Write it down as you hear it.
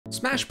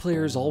Smash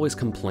players always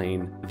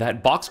complain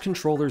that box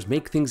controllers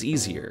make things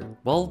easier.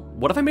 Well,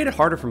 what if I made it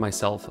harder for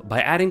myself by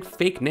adding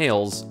fake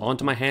nails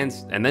onto my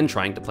hands and then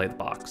trying to play the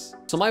box?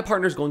 So my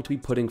partner's going to be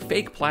putting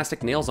fake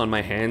plastic nails on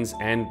my hands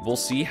and we'll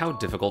see how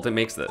difficult it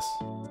makes this.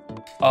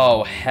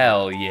 Oh,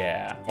 hell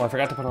yeah. Oh, I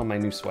forgot to put on my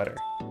new sweater.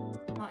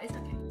 Oh, it's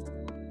okay.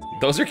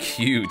 Those are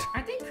cute.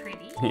 Aren't they pretty?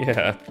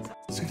 Yeah.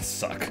 It's gonna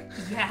suck.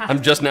 Yeah.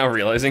 I'm just now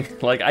realizing,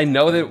 like, I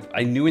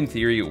knew in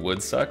theory it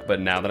would suck, but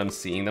now that I'm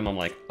seeing them, I'm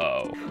like,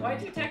 oh.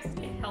 Why'd you text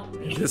me? Help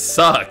me. This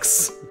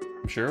sucks.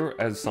 I'm sure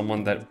as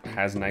someone that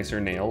has nicer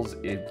nails,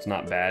 it's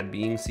not bad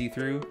being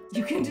see-through.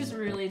 You can just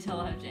really tell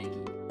how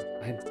janky.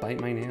 I bite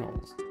my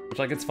nails. Which,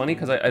 like, it's funny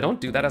because I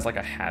don't do that as like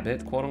a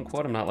habit, quote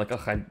unquote. I'm not like,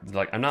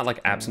 I'm not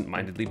like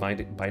absent-mindedly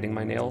biting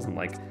my nails. And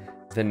like,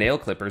 the nail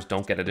clippers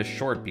don't get it as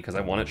short because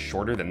I want it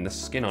shorter than the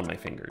skin on my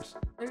fingers.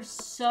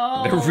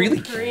 They're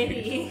really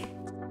pretty.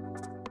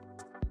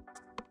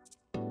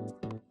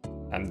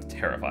 I'm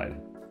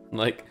terrified.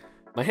 Like,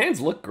 my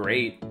hands look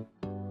great.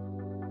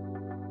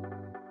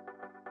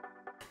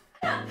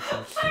 Oh, this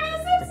is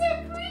so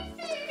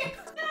creepy.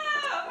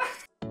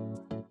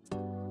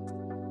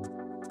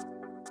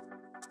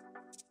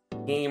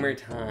 No. Gamer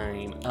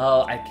time.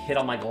 Oh, I hit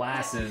on my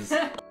glasses.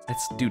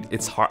 Dude,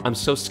 it's hard. I'm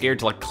so scared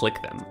to like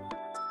click them.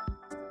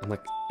 I'm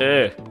like,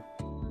 ugh.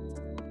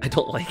 I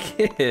don't like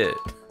it.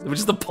 Which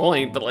is the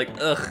point, but like,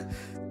 ugh.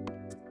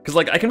 Cause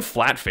like I can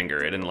flat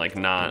finger it and like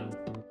not.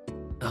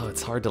 Oh,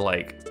 it's hard to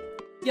like.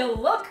 You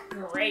look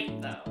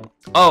great though.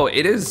 Oh,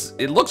 it is.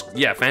 It looks,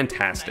 yeah,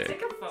 fantastic. Can I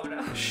take a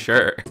photo?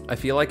 Sure. I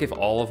feel like if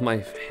all of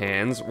my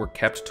hands were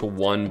kept to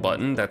one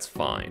button, that's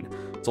fine.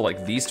 So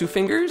like these two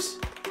fingers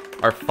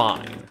are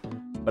fine.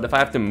 But if I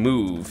have to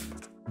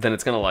move, then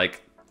it's gonna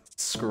like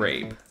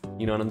scrape.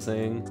 You know what I'm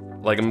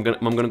saying? Like I'm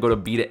gonna go to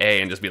B to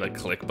A and just be like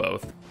click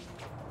both.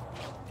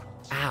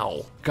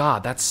 Ow,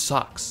 God, that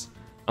sucks.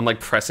 I'm like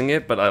pressing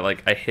it, but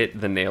I hit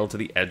the nail to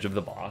the edge of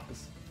the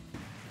box.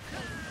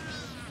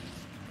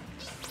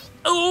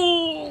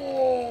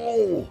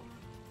 Oh,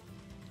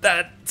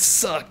 that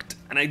sucked,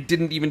 and I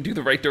didn't even do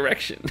the right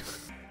direction.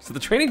 So the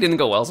training didn't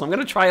go well, so I'm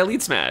gonna try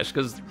Elite Smash,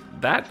 because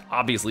that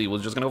obviously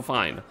was just gonna go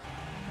fine.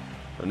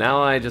 So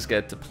now I just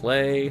get to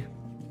play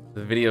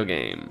the video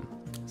game,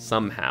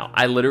 somehow.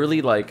 I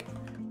literally, like,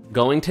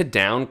 going to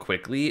down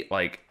quickly,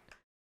 like,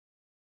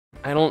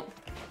 I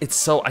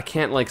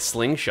can't, like,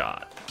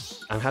 slingshot.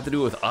 I have to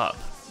do it with up,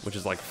 which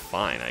is, like,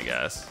 fine, I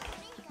guess.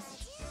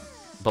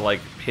 But,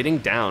 like, hitting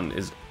down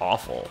is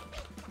awful.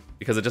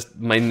 Because it just,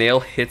 my nail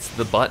hits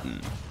the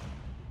button.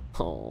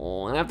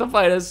 Oh, I have to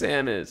fight a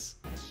Samus.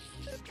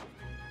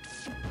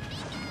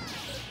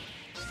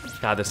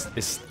 God, this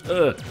is,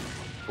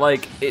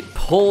 like, it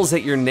pulls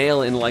at your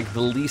nail in, like, the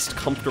least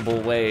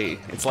comfortable way.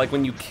 It's like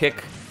when you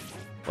kick,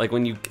 like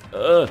when you,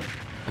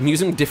 I'm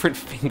using different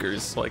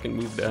fingers so I can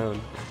move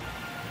down.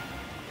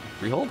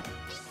 Rehold?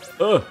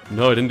 No,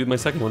 I didn't do my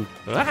second one.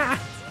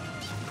 Ah!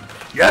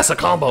 Yes, a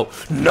combo!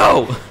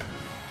 No!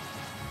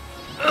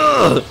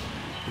 Ugh!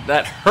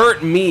 That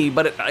hurt me,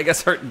 but it, I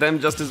guess, hurt them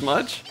just as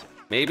much?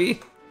 Maybe?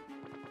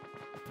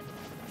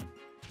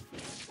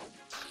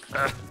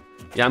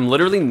 Yeah, I'm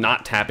literally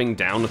not tapping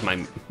down with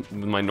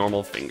my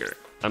normal finger.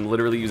 I'm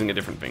literally using a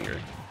different finger.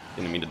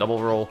 Didn't mean to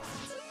double roll.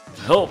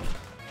 Help!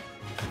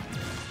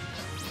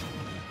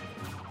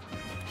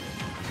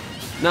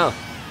 No.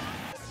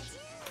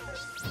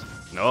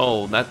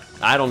 No, that,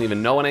 I don't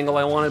even know what angle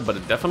I wanted, but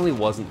it definitely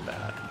wasn't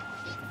that.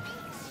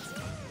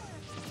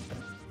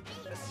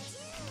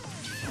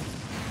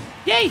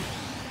 Yay!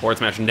 Forward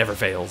smash never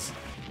fails.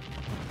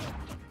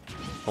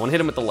 I want to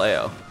hit him with the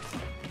Leo.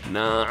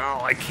 No,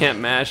 I can't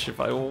mash if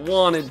I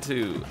wanted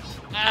to.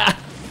 Ah!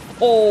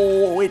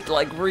 Oh, it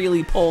like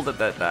really pulled at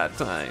that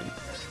time.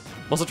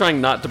 I'm also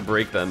trying not to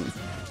break them.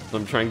 So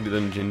I'm trying to do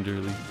them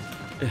gingerly.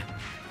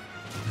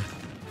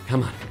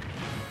 Come on.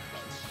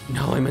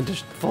 No, I meant to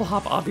full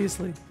hop,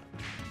 obviously.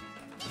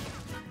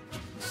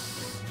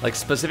 Like,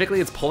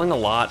 specifically, it's pulling a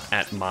lot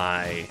at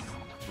my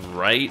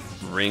right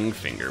ring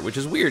finger, which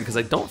is weird, because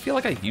I don't feel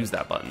like I use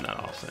that button that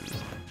often.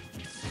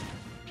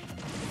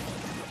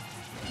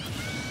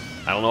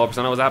 I don't know what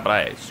percent I was at, but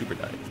I super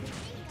died.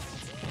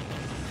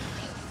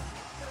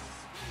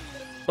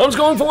 I was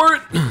going for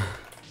it!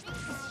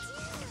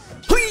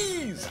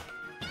 Please!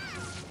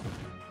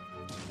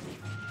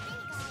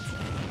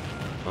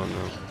 Oh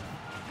no.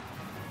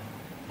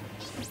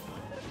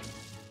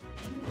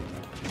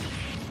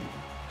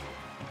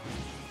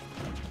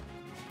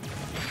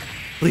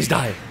 Please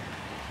die.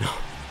 No.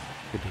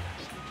 Good deal.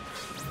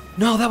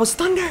 No, that was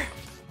thunder!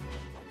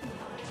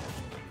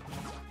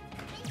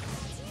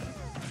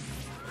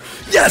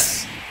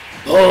 Yes!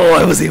 Oh,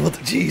 I was able to,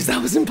 jeez,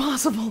 that was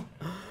impossible.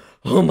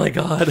 Oh my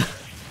God.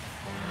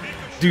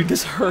 Dude,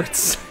 this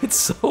hurts. It's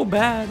so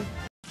bad.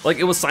 Like,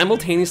 it was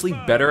simultaneously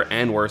better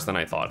and worse than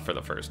I thought for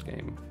the first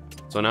game.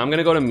 So now I'm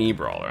gonna go to Mii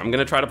Brawler. I'm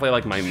gonna try to play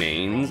like my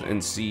mains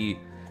and see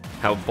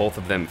how both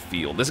of them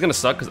feel. This is gonna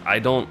suck because I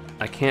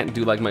can't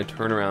do like my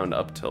turnaround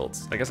up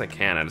tilts. I guess I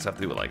can, I just have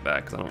to do it like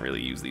that because I don't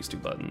really use these two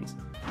buttons.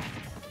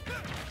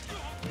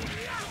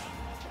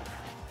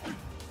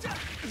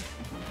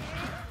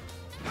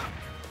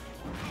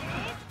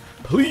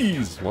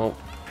 Please. Well,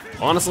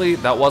 honestly,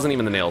 that wasn't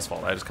even the nail's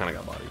fault. I just kind of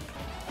got bodied.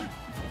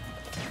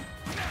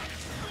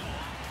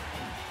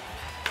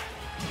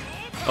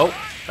 Oh,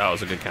 that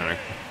was a good counter.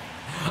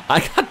 I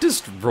got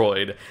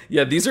destroyed.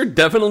 Yeah, these are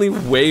definitely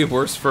way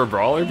worse for a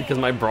brawler because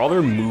my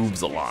brawler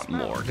moves a lot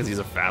more because he's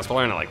a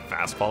fastballer and I like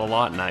fastball a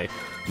lot and I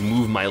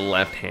move my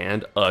left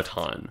hand a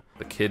ton.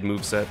 The Kid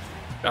moveset.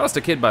 Shout out to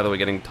Kid, by the way,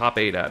 getting top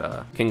 8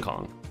 at King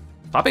Kong.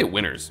 Top 8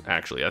 winners,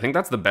 actually. I think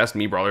that's the best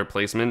me brawler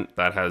placement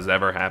that has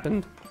ever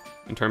happened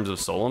in terms of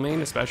solo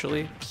main,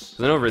 especially. Because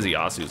I know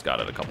Rizzyasu's got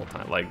it a couple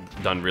times, like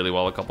done really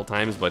well a couple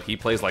times, but he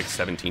plays like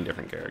 17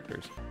 different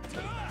characters.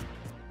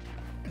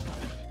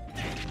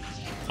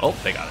 Oh,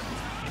 they got it.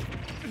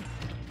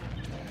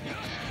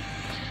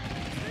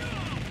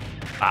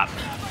 Ah.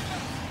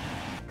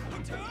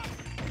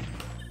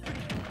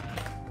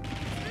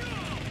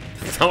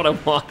 That's not what I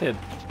wanted.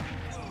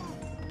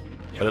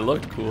 But it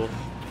looked cool.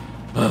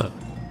 Ah.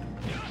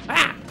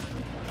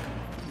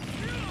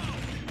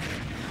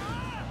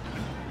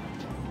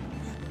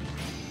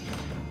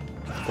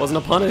 Wasn't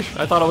a punish.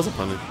 I thought it was a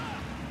punish.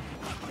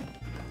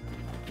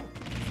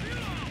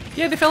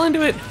 Yeah, they fell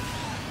into it.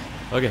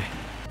 Okay.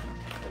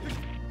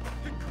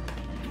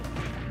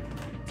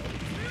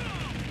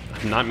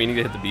 I'm not meaning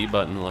to hit the B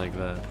button like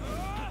that.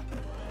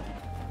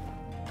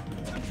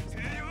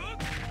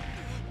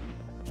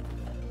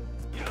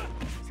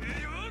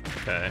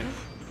 Okay.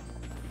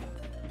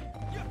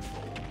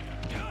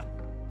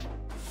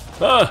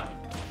 Ah!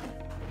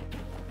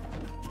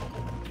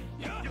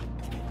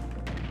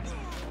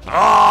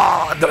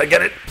 Ah! Did I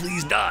get it?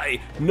 Please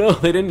die. No,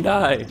 they didn't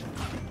die.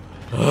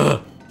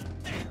 Ah.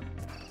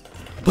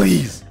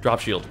 Please. Drop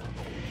shield.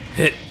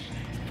 Hit.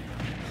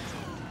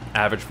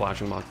 Average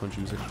flashing Mach Punch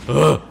user.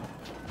 Ah.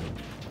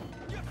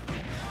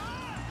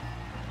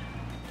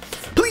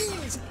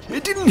 Please!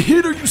 It didn't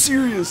hit, are you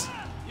serious?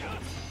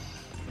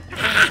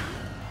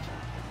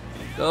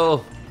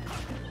 Go.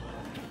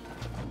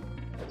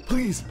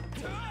 Please.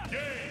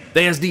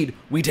 They SD'd.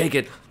 We take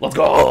it. Let's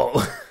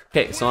go.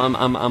 Okay, so I'm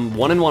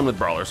 1-1 with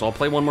brawler, so I'll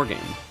play one more game.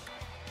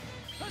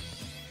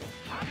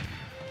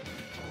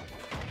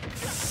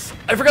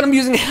 I forgot I'm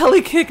using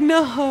heli kick.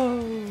 No.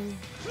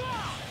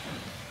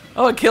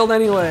 Oh, it killed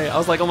anyway. I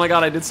was like, oh my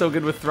god, I did so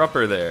good with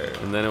Thrupper there,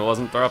 and then it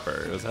wasn't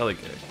Thrupper. It was heli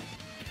kick.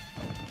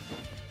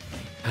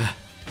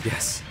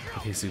 Yes.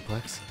 Okay,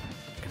 suplex.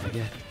 What can I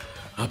get?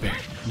 Up air.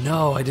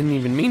 No, I didn't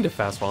even mean to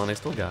fastball, and I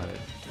still got it.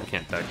 I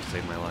can't tech to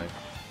save my life.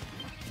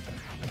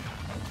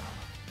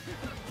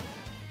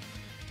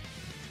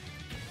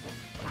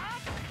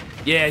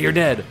 Yeah, you're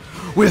dead.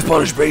 With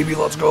punish, baby,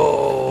 let's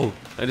go.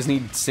 I just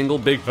need single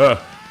big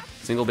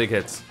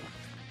hits.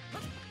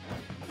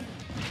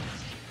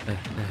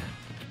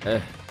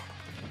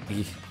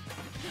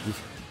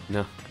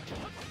 No.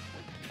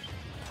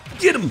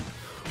 Get him!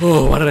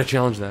 Oh, why did I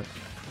challenge that?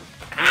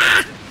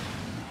 Ah!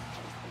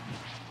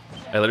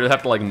 I literally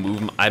have to like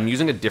move. I'm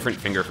using a different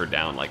finger for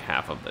down like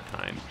half of the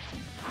time.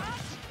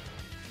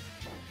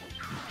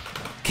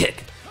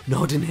 Kick.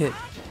 No, it didn't hit.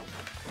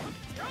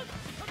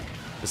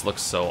 This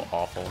looks so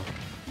awful.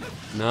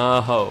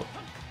 No.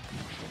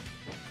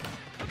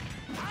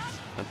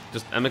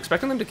 I'm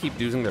expecting them to keep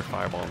using their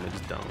fireball and they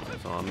just don't.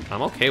 So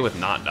I'm okay with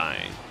not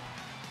dying.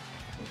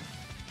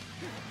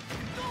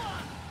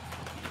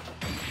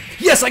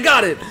 Yes, I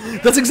got it!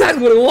 That's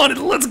exactly what I wanted.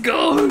 Let's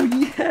go!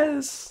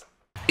 Yes!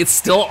 It's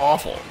still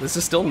awful. This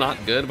is still not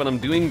good, but I'm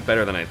doing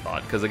better than I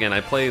thought. Because again,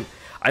 I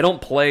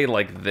don't play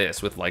like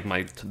this with like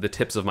the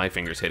tips of my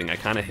fingers hitting. I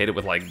kind of hit it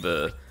with like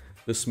the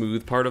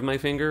smooth part of my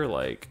finger,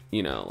 like,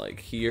 you know, like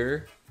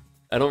here.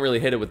 I don't really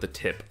hit it with the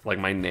tip, like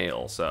my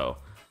nail, so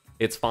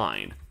it's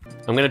fine.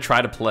 I'm gonna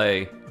try to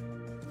play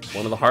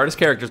one of the hardest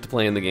characters to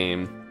play in the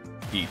game,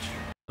 Peach.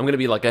 I'm gonna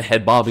be like a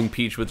head bobbing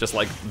Peach with just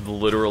like the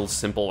literal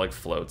simple like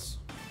floats.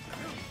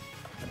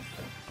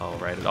 Oh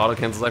right, it auto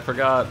cancels, I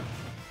forgot.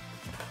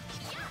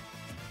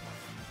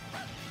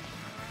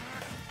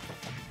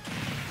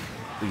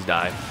 Please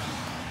die.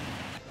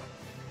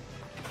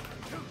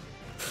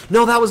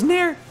 No, that was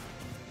Nair!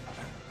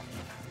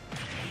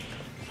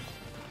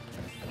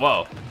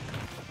 Whoa.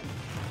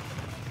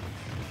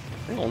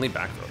 I think only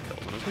back throw kills.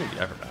 I'm just gonna be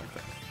ever back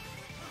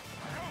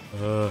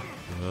throw.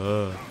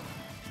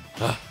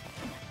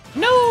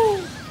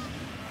 No!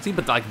 See,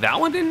 but like that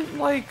one didn't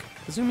like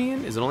zoom me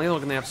in. Is it only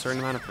when they have a certain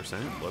amount of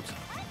percent? Whoops.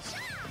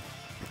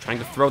 I'm trying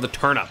to throw the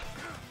turnip.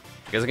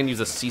 I guess I can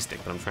use a C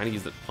stick, but I'm trying to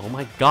use the. Oh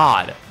my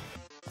god.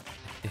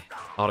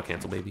 Auto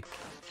cancel, baby.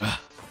 Come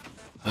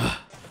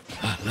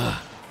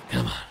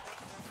on.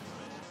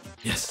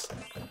 Yes.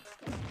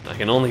 I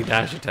can only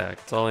dash attack.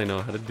 That's all I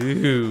know how to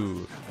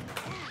do.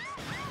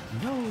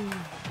 No.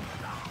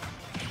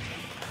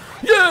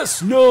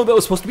 Yes! No, that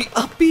was supposed to be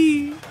up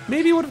B.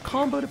 Maybe it would have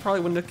comboed. It probably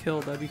wouldn't have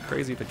killed. That'd be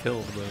crazy if it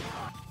killed, but.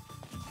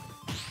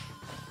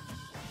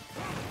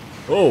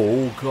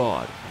 Oh,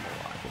 God.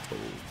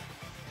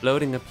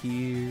 Floating up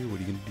here. What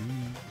are you gonna do?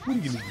 What are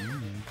you gonna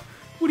do?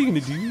 What are you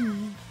gonna do?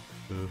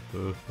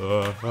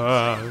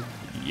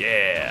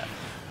 Yeah.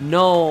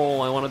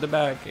 No, I wanted the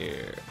back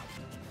air.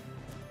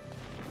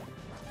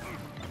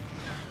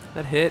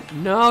 That hit.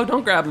 No,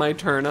 don't grab my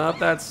turnip.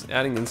 That's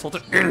adding insult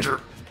to injury.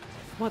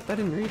 What? That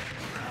didn't read.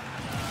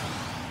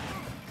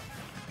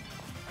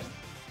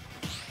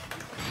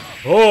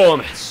 Oh,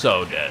 I'm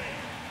so dead.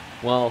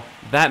 Well,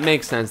 that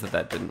makes sense that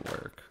that didn't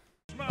work.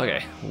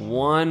 Okay,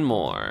 one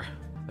more.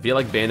 I feel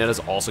like Bayonetta's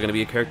also gonna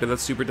be a character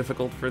that's super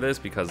difficult for this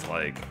because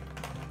like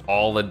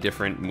all the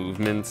different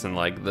movements and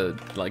like the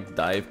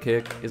dive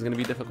kick is gonna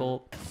be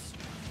difficult.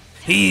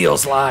 Heel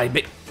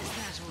slide,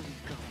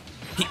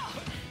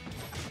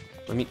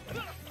 let me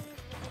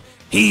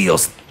heel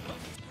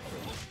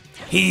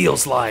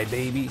slide,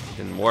 baby.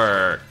 Didn't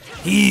work.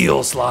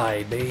 Heel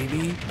slide,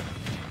 baby.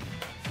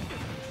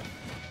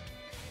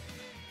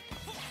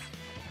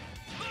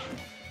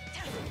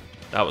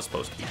 That was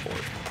supposed to be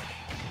forward.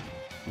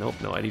 Nope,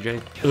 no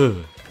IDJ.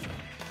 Ugh.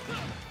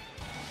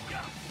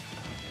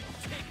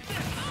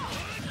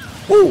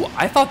 Ooh,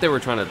 I thought they were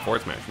trying to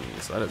forward smash me,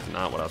 so that is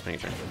not what I was paying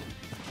attention to.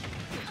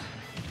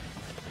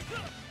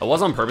 It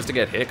was on purpose to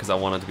get hit because I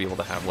wanted to be able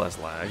to have less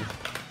lag.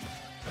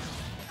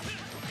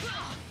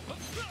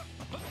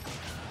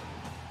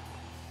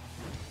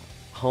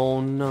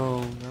 Oh no,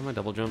 where my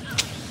double jump?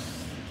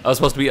 I was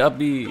supposed to be up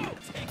B.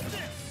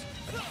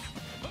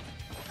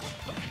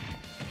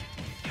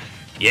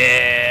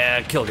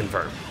 Yeah, kill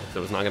confirmed.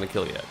 So it's not gonna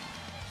kill yet.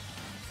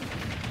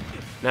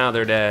 Now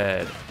they're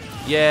dead.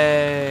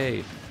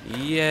 Yay!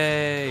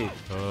 Yay!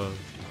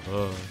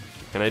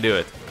 Can I do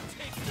it?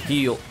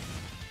 Heel.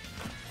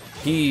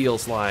 Heel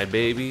slide,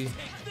 baby.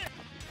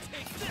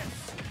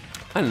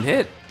 I didn't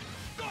hit.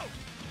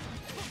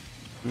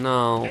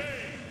 No.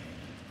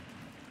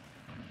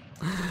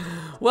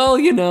 Well,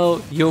 you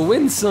know, you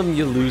win some,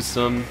 you lose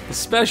some,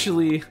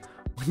 especially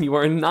when you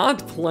are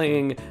not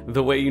playing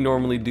the way you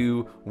normally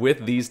do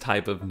with these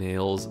type of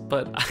nails.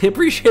 But I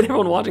appreciate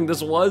everyone watching.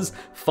 This was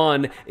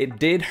fun. It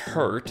did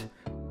hurt.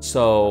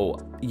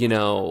 So, you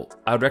know,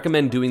 I would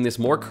recommend doing this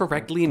more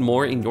correctly and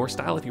more in your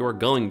style if you are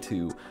going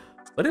to.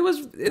 But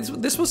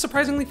this was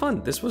surprisingly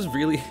fun. This was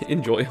really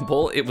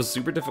enjoyable. It was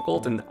super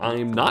difficult and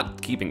I'm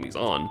not keeping these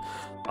on.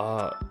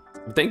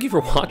 Thank you for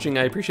watching.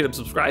 I appreciate it.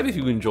 Subscribe if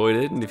you enjoyed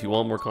it, and if you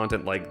want more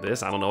content like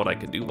this. I don't know what I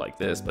could do like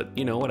this, but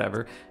you know,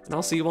 whatever. And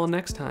I'll see you all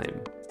next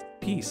time.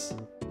 Peace.